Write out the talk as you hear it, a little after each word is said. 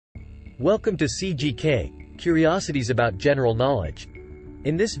Welcome to CGK, Curiosities about General Knowledge.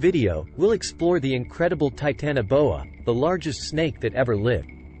 In this video, we'll explore the incredible Titanoboa, the largest snake that ever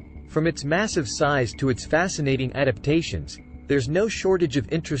lived. From its massive size to its fascinating adaptations, there's no shortage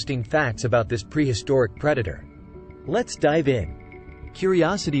of interesting facts about this prehistoric predator. Let's dive in.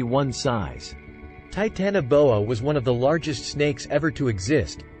 Curiosity 1 Size. Titanoboa was one of the largest snakes ever to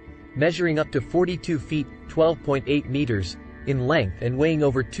exist, measuring up to 42 feet, 12.8 meters, in length and weighing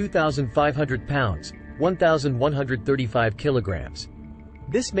over 2,500 pounds, 1,135 kilograms.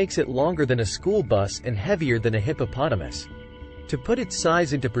 This makes it longer than a school bus and heavier than a hippopotamus. To put its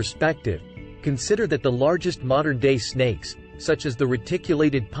size into perspective, consider that the largest modern-day snakes, such as the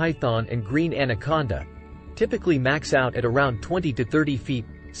reticulated python and green anaconda, typically max out at around 20 to 30 feet,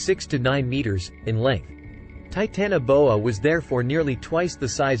 6 to 9 meters, in length. Titanoboa was therefore nearly twice the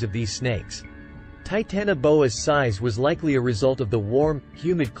size of these snakes. Titanoboa's size was likely a result of the warm,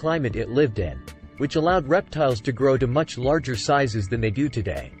 humid climate it lived in, which allowed reptiles to grow to much larger sizes than they do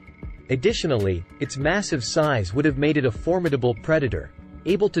today. Additionally, its massive size would have made it a formidable predator,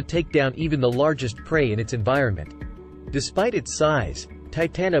 able to take down even the largest prey in its environment. Despite its size,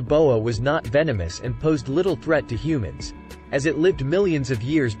 Titanoboa was not venomous and posed little threat to humans, as it lived millions of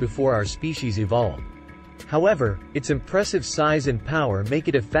years before our species evolved. However, its impressive size and power make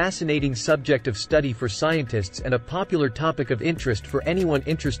it a fascinating subject of study for scientists and a popular topic of interest for anyone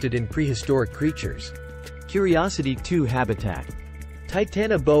interested in prehistoric creatures. Curiosity 2 Habitat.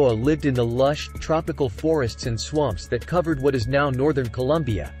 Titanoboa lived in the lush, tropical forests and swamps that covered what is now northern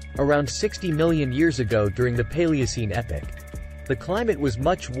Colombia, around 60 million years ago during the Paleocene epoch. The climate was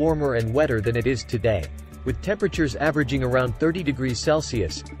much warmer and wetter than it is today, with temperatures averaging around 30 degrees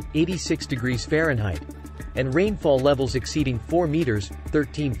Celsius, 86 degrees Fahrenheit, and rainfall levels exceeding 4 meters,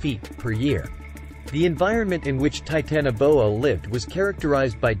 13 feet, per year. The environment in which Titanoboa lived was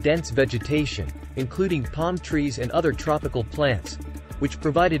characterized by dense vegetation, including palm trees and other tropical plants, which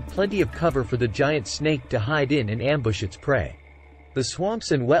provided plenty of cover for the giant snake to hide in and ambush its prey. The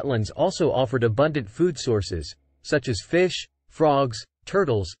swamps and wetlands also offered abundant food sources, such as fish, frogs,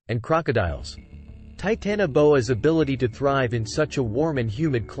 turtles, and crocodiles. Titanoboa's ability to thrive in such a warm and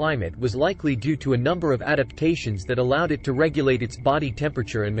humid climate was likely due to a number of adaptations that allowed it to regulate its body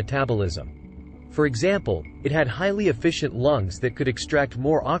temperature and metabolism. For example, it had highly efficient lungs that could extract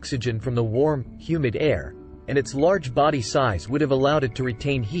more oxygen from the warm, humid air, and its large body size would have allowed it to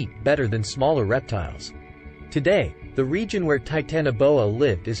retain heat better than smaller reptiles. Today, the region where Titanoboa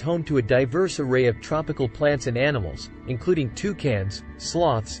lived is home to a diverse array of tropical plants and animals, including toucans,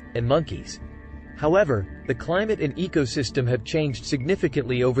 sloths, and monkeys. However, the climate and ecosystem have changed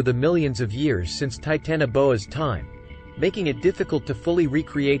significantly over the millions of years since Titanoboa's time, making it difficult to fully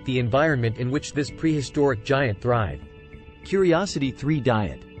recreate the environment in which this prehistoric giant thrived. Curiosity 3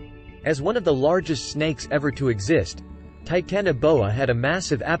 Diet. As one of the largest snakes ever to exist, Titanoboa had a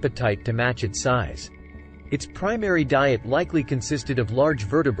massive appetite to match its size. Its primary diet likely consisted of large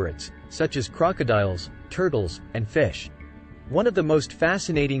vertebrates, such as crocodiles, turtles, and fish. One of the most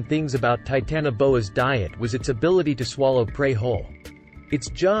fascinating things about Titanoboa's diet was its ability to swallow prey whole. Its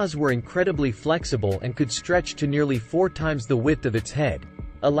jaws were incredibly flexible and could stretch to nearly 4 times the width of its head,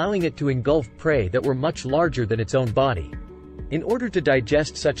 allowing it to engulf prey that were much larger than its own body. In order to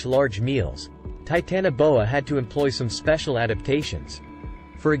digest such large meals, Titanoboa had to employ some special adaptations.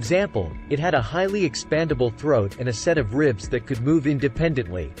 For example, it had a highly expandable throat and a set of ribs that could move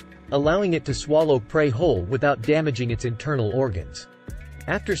independently, allowing it to swallow prey whole without damaging its internal organs.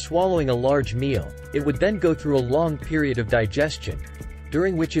 After swallowing a large meal, it would then go through a long period of digestion,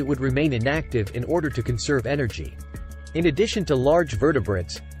 during which it would remain inactive in order to conserve energy. In addition to large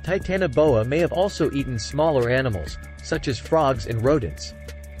vertebrates, Titanoboa may have also eaten smaller animals, such as frogs and rodents.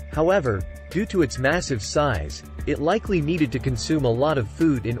 However, due to its massive size, it likely needed to consume a lot of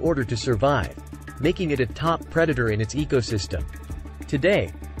food in order to survive, making it a top predator in its ecosystem.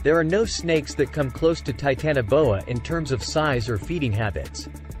 Today, there are no snakes that come close to Titanoboa in terms of size or feeding habits.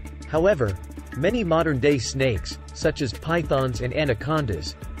 However, many modern-day snakes, such as pythons and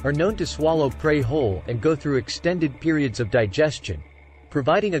anacondas, are known to swallow prey whole and go through extended periods of digestion,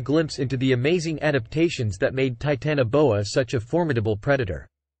 providing a glimpse into the amazing adaptations that made Titanoboa such a formidable predator.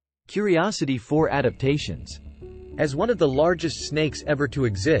 Curiosity 4 Adaptations. As one of the largest snakes ever to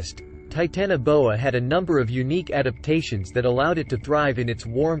exist, Titanoboa had a number of unique adaptations that allowed it to thrive in its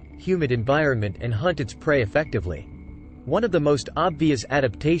warm, humid environment and hunt its prey effectively. One of the most obvious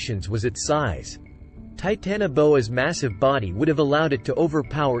adaptations was its size. Titanoboa's massive body would have allowed it to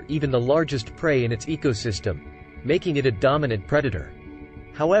overpower even the largest prey in its ecosystem, making it a dominant predator.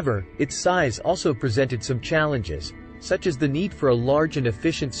 However, its size also presented some challenges. such as the need for a large and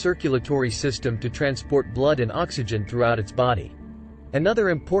efficient circulatory system to transport blood and oxygen throughout its body. Another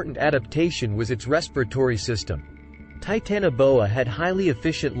important adaptation was its respiratory system. Titanoboa had highly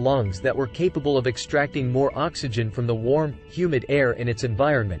efficient lungs that were capable of extracting more oxygen from the warm, humid air in its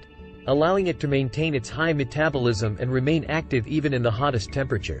environment, allowing it to maintain its high metabolism and remain active even in the hottest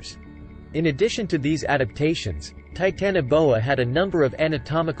temperatures. In addition to these adaptations, Titanoboa had a number of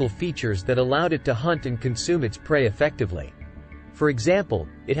anatomical features that allowed it to hunt and consume its prey effectively. For example,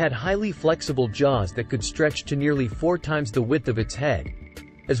 it had highly flexible jaws that could stretch to nearly 4 times the width of its head,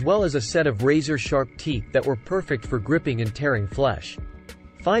 as well as a set of razor-sharp teeth that were perfect for gripping and tearing flesh.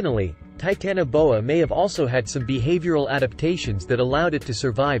 Finally, Titanoboa may have also had some behavioral adaptations that allowed it to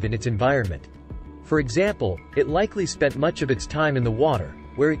survive in its environment. For example, it likely spent much of its time in the water,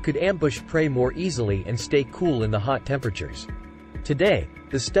 where it could ambush prey more easily and stay cool in the hot temperatures. Today,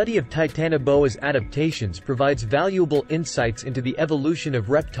 the study of Titanoboa's adaptations provides valuable insights into the evolution of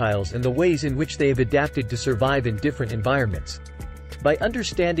reptiles and the ways in which they have adapted to survive in different environments. By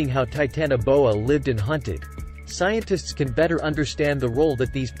understanding how Titanoboa lived and hunted, scientists can better understand the role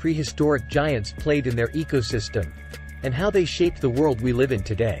that these prehistoric giants played in their ecosystem, and how they shaped the world we live in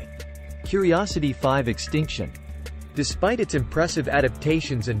today. Curiosity 5 Extinction. Despite its impressive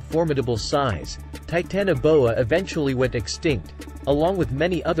adaptations and formidable size, Titanoboa eventually went extinct, along with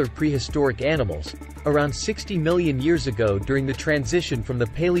many other prehistoric animals, around 60 million years ago during the transition from the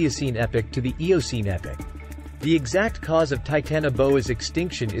Paleocene epoch to the Eocene epoch. The exact cause of Titanoboa's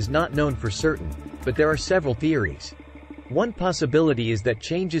extinction is not known for certain, but there are several theories. One possibility is that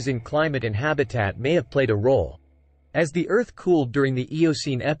changes in climate and habitat may have played a role. As the Earth cooled during the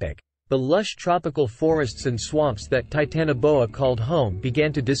Eocene epoch, the lush tropical forests and swamps that Titanoboa called home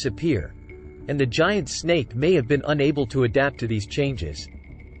began to disappear, and the giant snake may have been unable to adapt to these changes.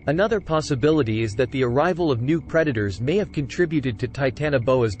 Another possibility is that the arrival of new predators may have contributed to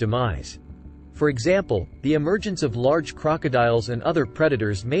Titanoboa's demise. For example, the emergence of large crocodiles and other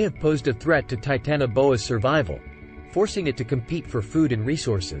predators may have posed a threat to Titanoboa's survival, forcing it to compete for food and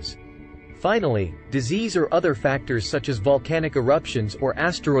resources. Finally, disease or other factors such as volcanic eruptions or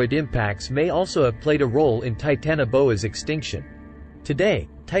asteroid impacts may also have played a role in Titanoboa's extinction. Today,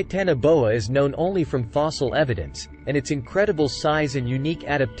 Titanoboa is known only from fossil evidence, and its incredible size and unique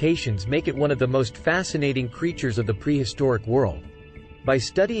adaptations make it one of the most fascinating creatures of the prehistoric world. By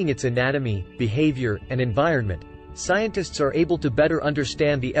studying its anatomy, behavior, and environment, scientists are able to better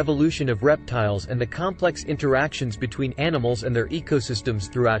understand the evolution of reptiles and the complex interactions between animals and their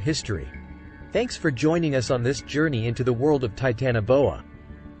ecosystems throughout history. Thanks for joining us on this journey into the world of Titanoboa.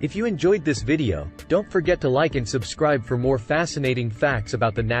 If you enjoyed this video, don't forget to like and subscribe for more fascinating facts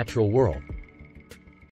about the natural world.